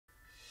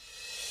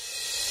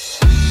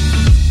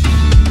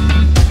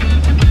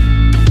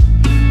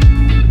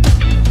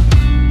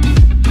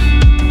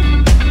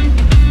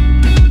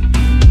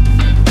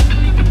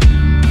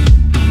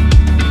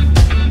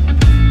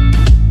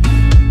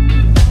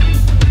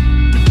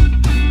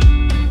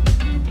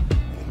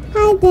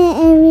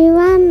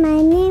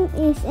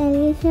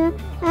Alicia.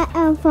 I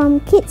am from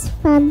Kids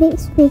Public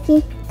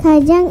Speaking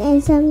Kajang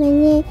and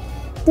Semenyih.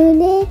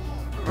 Today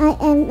I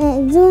am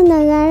at Zoo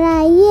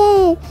Negara.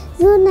 Yay!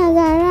 Zoo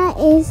Negara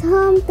is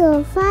home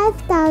to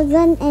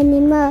 5,000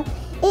 animals.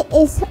 It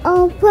is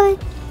open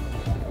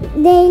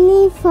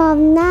daily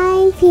from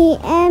 9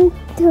 p.m.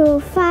 to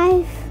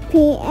 5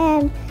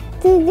 p.m.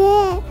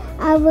 Today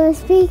I will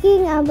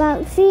speaking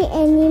about 3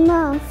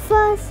 animals.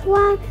 First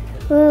one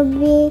will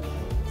be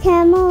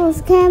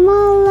camels.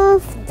 Camels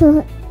love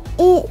to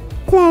eat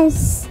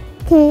plants.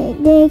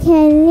 They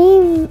can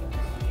live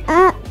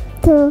up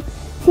to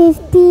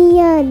 50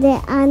 years. They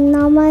are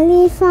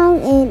normally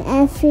found in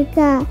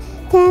Africa.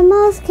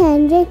 Camels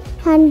can drink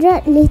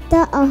 100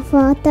 liters of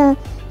water.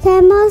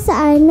 Camels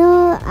are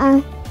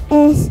known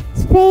as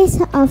space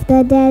of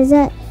the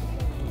desert.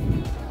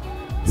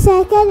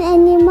 Second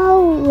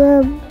animal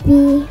will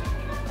be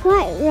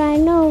white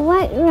rhino.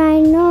 White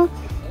rhino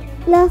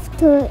love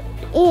to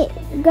eat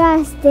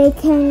grass. They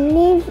can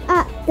live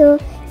up to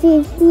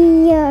 50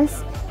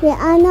 years. They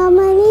are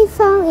normally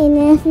found in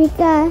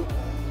Africa.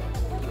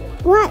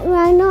 White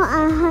rhino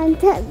are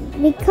hunted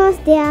because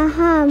they are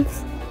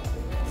harms.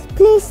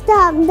 Please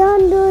stop,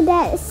 don't do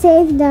that,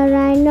 save the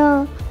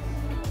rhino.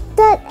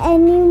 Third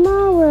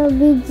animal will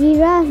be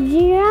giraffe.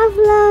 Giraffe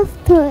love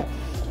to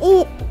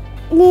eat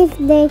leaf.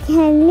 They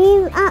can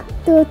live up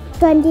to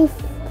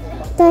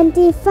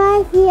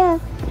 25 years.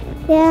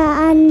 They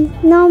are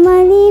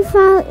normally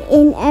found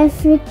in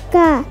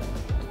Africa.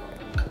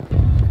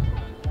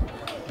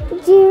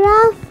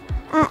 Giraffes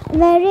are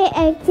very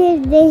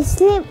active. They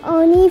sleep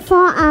only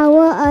 4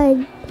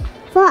 hours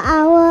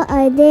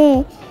a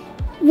day.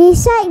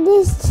 Besides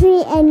these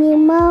 3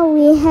 animals,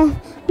 we have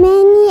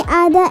many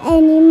other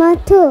animals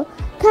too.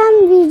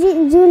 Come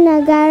visit Zoo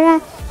Negara.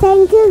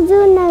 Thank you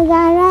Zoo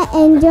Negara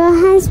and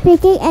Johan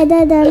Speaking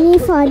Academy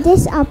for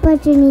this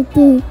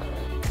opportunity.